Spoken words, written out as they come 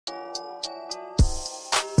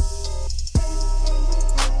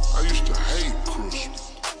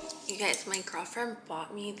guys, my girlfriend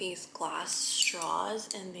bought me these glass straws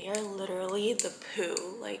and they are literally the poo.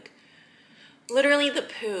 Like, literally the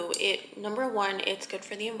poo. Number one, it's good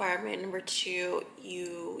for the environment. Number two,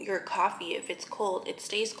 your coffee, if it's cold, it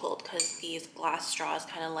stays cold because these glass straws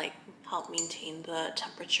kind of like help maintain the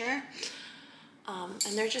temperature.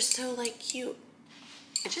 And they're just so like cute.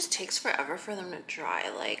 It just takes forever for them to dry.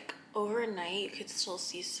 Like overnight you could still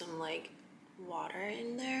see some like water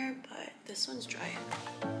in there, but this one's dry.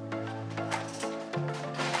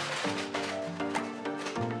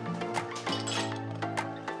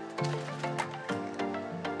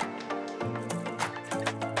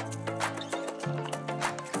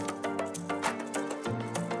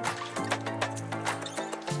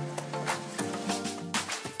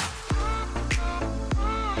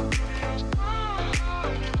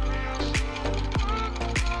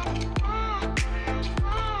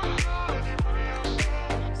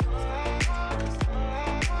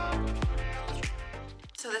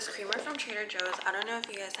 I don't know if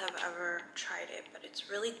you guys have ever tried it, but it's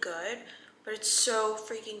really good, but it's so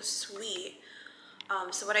freaking sweet.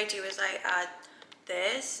 So what I do is I add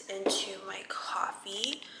this into my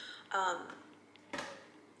coffee,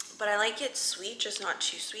 but I like it sweet, just not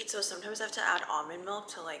too sweet. So sometimes I have to add almond milk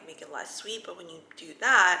to like make it less sweet, but when you do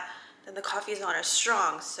that, then the coffee is not as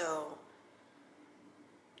strong. So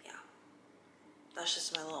yeah, that's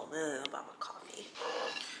just my little about my coffee.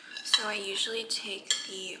 So I usually take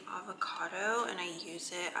the avocado and I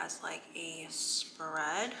use it as like a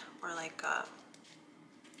spread, or like a,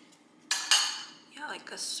 yeah, like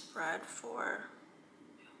a spread for,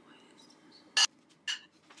 what is this?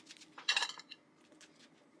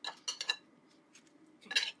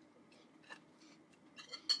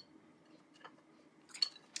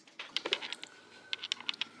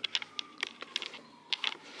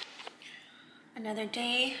 Another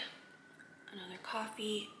day, another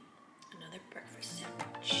coffee, another breakfast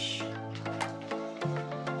sandwich.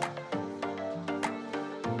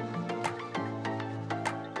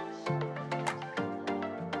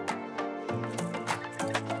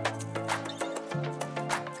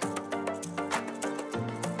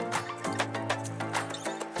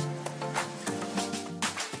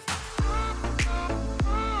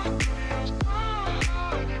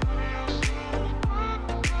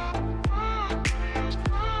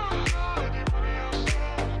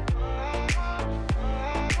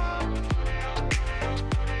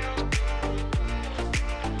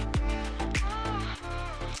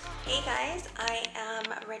 I am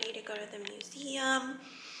ready to go to the museum.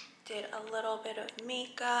 Did a little bit of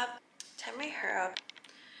makeup, tied my hair up.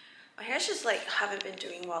 My hair's just like haven't been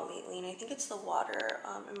doing well lately, and I think it's the water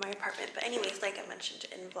in my apartment. But anyways, like I mentioned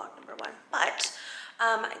in vlog number 1, but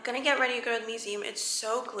I'm gonna get ready to go to the museum. It's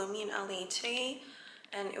so gloomy in LA today,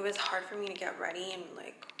 and it was hard for me to get ready and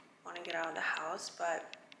like want to get out of the house.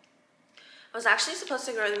 But I was actually supposed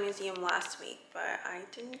to go to the museum last week, but I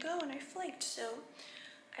didn't go and I flaked, so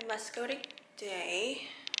I must go today.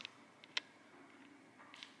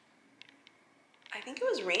 I think it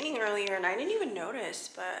was raining earlier and I didn't even notice,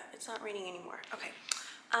 but it's not raining anymore. Okay,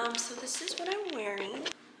 so this is what I'm wearing.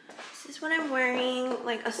 This is what I'm wearing,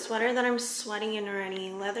 like a sweater that I'm sweating in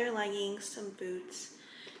already, leather leggings, some boots,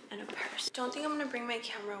 and a purse. Don't think I'm gonna bring my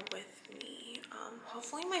camera with me.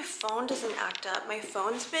 Hopefully my phone doesn't act up. My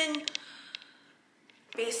phone's been,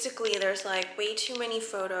 basically there's like way too many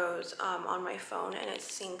photos on my phone and it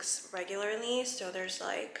syncs regularly, so there's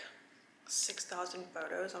like 6,000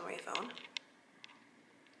 photos on my phone.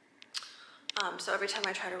 So every time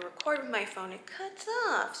I try to record with my phone, it cuts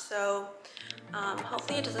off. So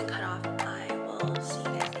hopefully it doesn't cut off. I will see you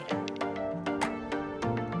guys later.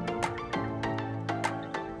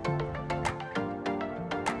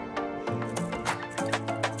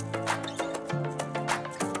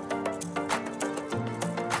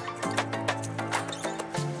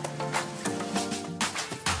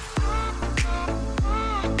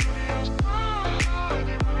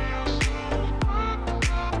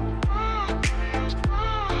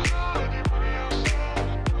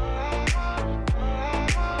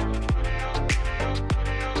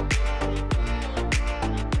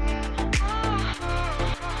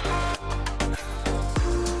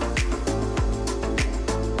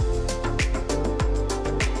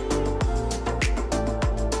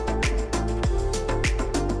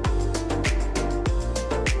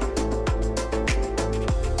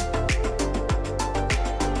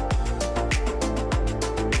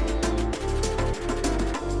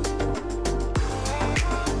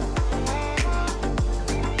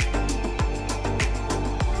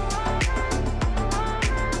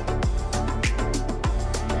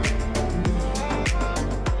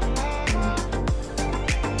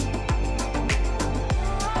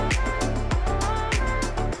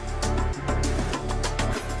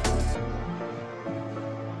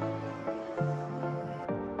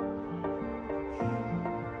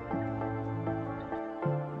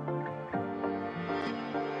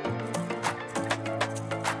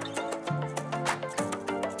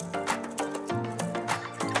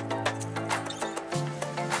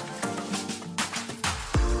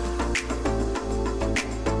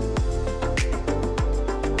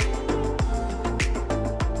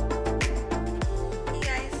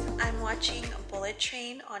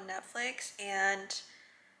 on Netflix, and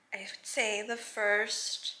I would say the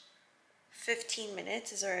first 15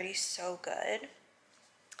 minutes is already so good.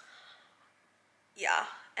 Yeah,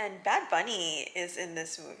 and Bad Bunny is in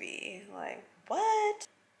this movie. Like, what?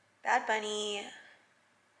 Bad Bunny,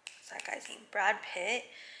 what's that guy's name? Brad Pitt,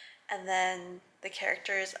 and then the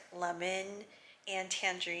characters Lemon and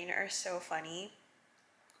Tangerine are so funny.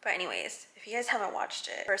 But anyways, if you guys haven't watched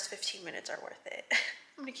it, first 15 minutes are worth it.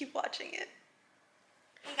 I'm gonna keep watching it.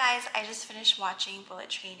 Hey guys, I just finished watching Bullet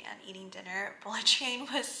Train and eating dinner. Bullet Train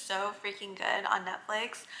was so freaking good on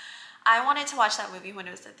Netflix. I wanted to watch that movie when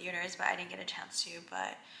it was at theaters, but I didn't get a chance to.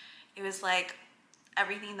 But it was like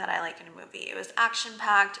everything that I like in a movie. It was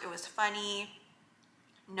action-packed, it was funny,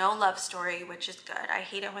 no love story, which is good. I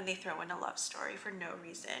hate it when they throw in a love story for no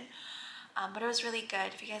reason. But it was really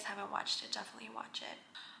good. If you guys haven't watched it, definitely watch it.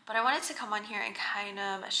 But I wanted to come on here and kind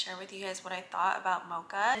of share with you guys what I thought about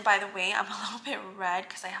MOCA. And by the way, I'm a little bit red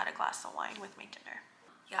because I had a glass of wine with my dinner.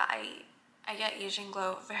 Yeah, I get Asian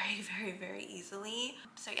glow very easily.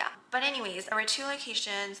 So yeah. But anyways, there were two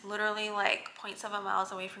locations literally like 0.7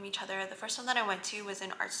 miles away from each other. The first one that I went to was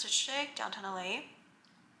in Arts District, downtown LA.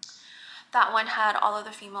 That one had all of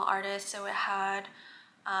the female artists. So it had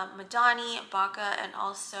Madani, MOCA, and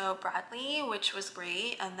also Bradley, which was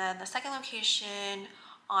great. And then the second location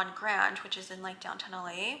on Grand, which is in like downtown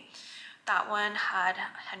LA, that one had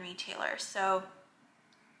Henry Taylor. So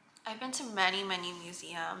I've been to many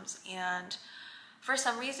museums, and for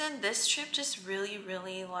some reason this trip just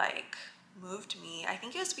really like moved me. I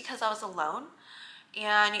think it was because I was alone,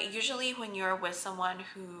 and usually when you're with someone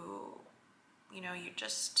who, you know, you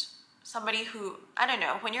just somebody who, I don't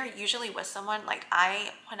know, when you're usually with someone, like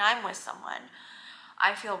when I'm with someone,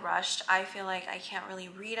 I feel rushed. I feel like I can't really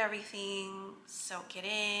read everything, soak it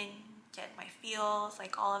in, get my feels,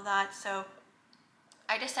 like all of that. So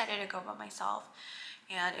I decided to go by myself,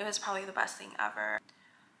 and it was probably the best thing ever.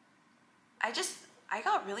 I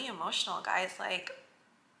got really emotional, guys. Like,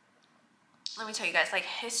 let me tell you guys, like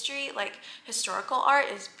historical art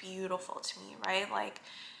is beautiful to me, right? Like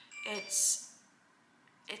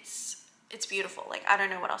it's beautiful. Like, I don't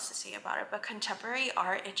know what else to say about it, but contemporary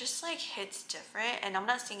art, it just like hits different. And I'm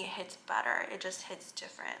not saying it hits better, it just hits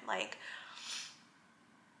different. Like,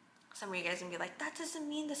 some of you guys gonna be like, that doesn't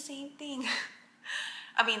mean the same thing.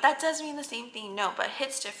 I mean, that does mean the same thing, no, but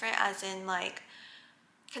hits different as in like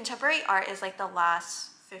contemporary art is like the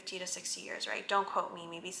last 50 to 60 years, right? Don't quote me,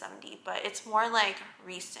 maybe 70, but it's more like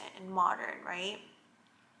recent and modern, right?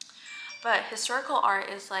 But historical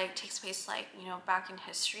art is like, takes place like, you know, back in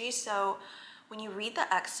history. So when you read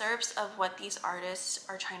the excerpts of what these artists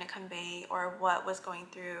are trying to convey, or what was going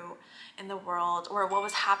through in the world, or what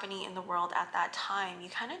was happening in the world at that time,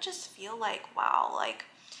 you kind of just feel like, wow, like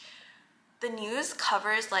the news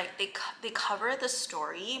covers, like they cover the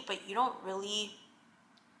story, but you don't really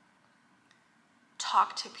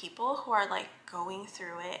talk to people who are like going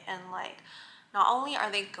through it. And like, not only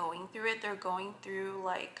are they going through it, they're going through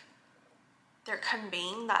like, they're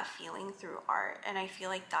conveying that feeling through art. And I feel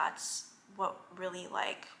like that's what really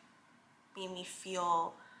like made me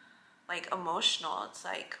feel like emotional. It's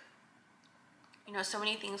like, you know, so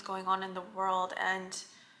many things going on in the world, and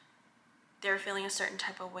they're feeling a certain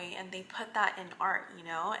type of way, and they put that in art, you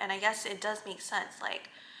know? And I guess it does make sense.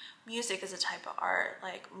 Like, music is a type of art,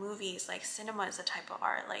 like movies, like cinema is a type of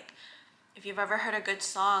art. Like, if you've ever heard a good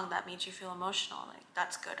song that made you feel emotional, like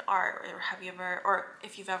that's good art. Or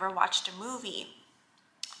if you've ever watched a movie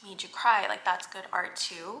made you cry, like that's good art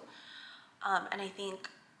too. And I think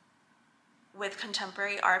with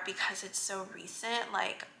contemporary art, because it's so recent,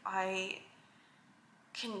 like I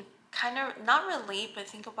can kind of not relate, but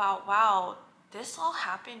think about, wow, this all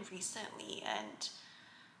happened recently, and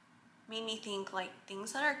made me think like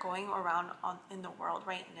things that are going around in the world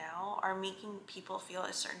right now are making people feel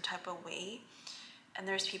a certain type of way. And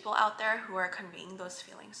there's people out there who are conveying those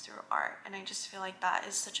feelings through art. And I just feel like that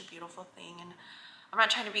is such a beautiful thing. And I'm not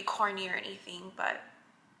trying to be corny or anything, but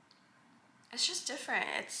it's just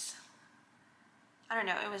different. I don't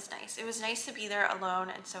know, it was nice. It was nice to be there alone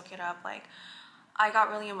and soak it up. Like, I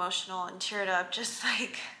got really emotional and teared up just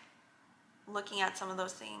like looking at some of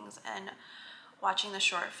those things and watching the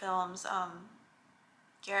short films.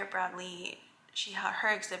 Garrett Bradley,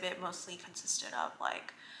 her exhibit mostly consisted of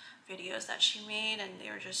like videos that she made, and they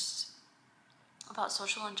were just about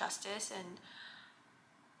social injustice. And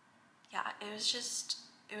yeah,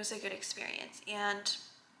 it was a good experience. And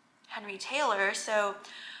Henry Taylor, so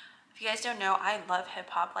if you guys don't know, I love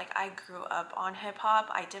hip-hop. Like, I grew up on hip-hop.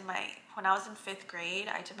 When I was in 5th grade,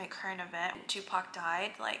 I did my current event. Tupac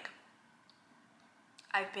died. Like,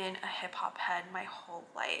 I've been a hip-hop head my whole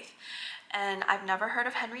life, and I've never heard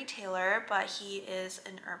of Henry Taylor, but he is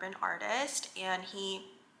an urban artist, and he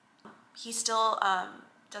still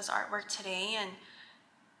does artwork today. And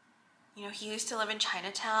you know, he used to live in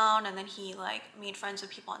Chinatown, and then he like made friends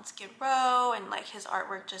with people on Skid Row, and like his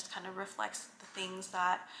artwork just kind of reflects the things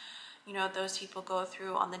that, you know, those people go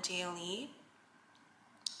through on the daily.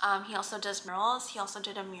 He also does murals. He also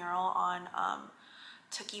did a mural on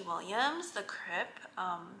Tookie Williams, the Crip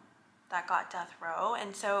that got death row.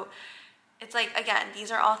 And so it's like, again,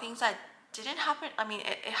 these are all things that didn't happen. I mean,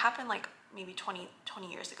 it happened like maybe 20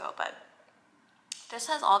 years ago, but this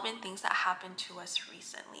has all been things that happened to us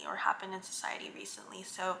recently or happened in society recently.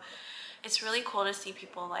 So it's really cool to see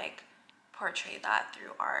people like portray that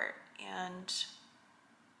through art. And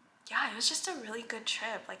yeah, it was just a really good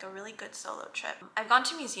trip, like a really good solo trip. I've gone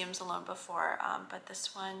to museums alone before, but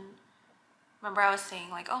this one, remember I was saying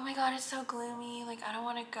like, oh my god, it's so gloomy, like I don't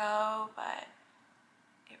want to go, but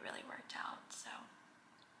it really worked out. So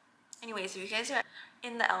anyways, if you guys are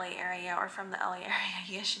in the LA area or from the LA area,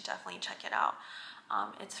 you guys should definitely check it out.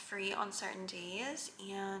 It's free on certain days,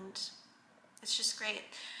 and it's just great.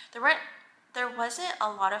 There wasn't a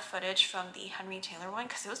lot of footage from the Henry Taylor one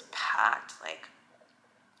because it was packed. Like,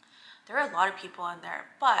 there were a lot of people in there.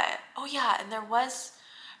 But oh yeah, and there was,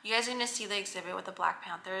 you guys are gonna see the exhibit with the Black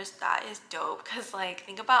Panthers. That is dope, because like,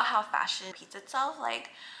 think about how fashion repeats itself.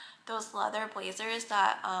 Like those leather blazers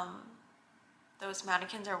that those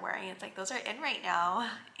mannequins are wearing, it's like those are in right now.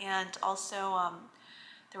 And also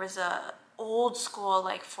there was a old school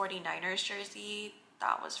like 49ers jersey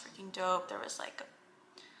that was freaking dope. There was like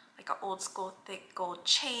an old school thick gold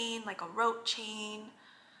chain, like a rope chain.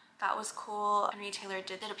 That was cool. Henry Taylor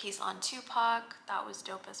did a piece on Tupac. That was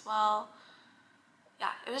dope as well. Yeah,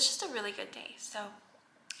 it was just a really good day. So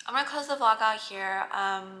I'm gonna close the vlog out here.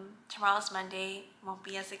 Tomorrow's Monday, won't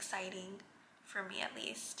be as exciting for me at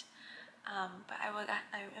least. But I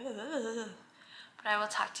will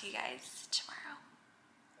talk to you guys tomorrow.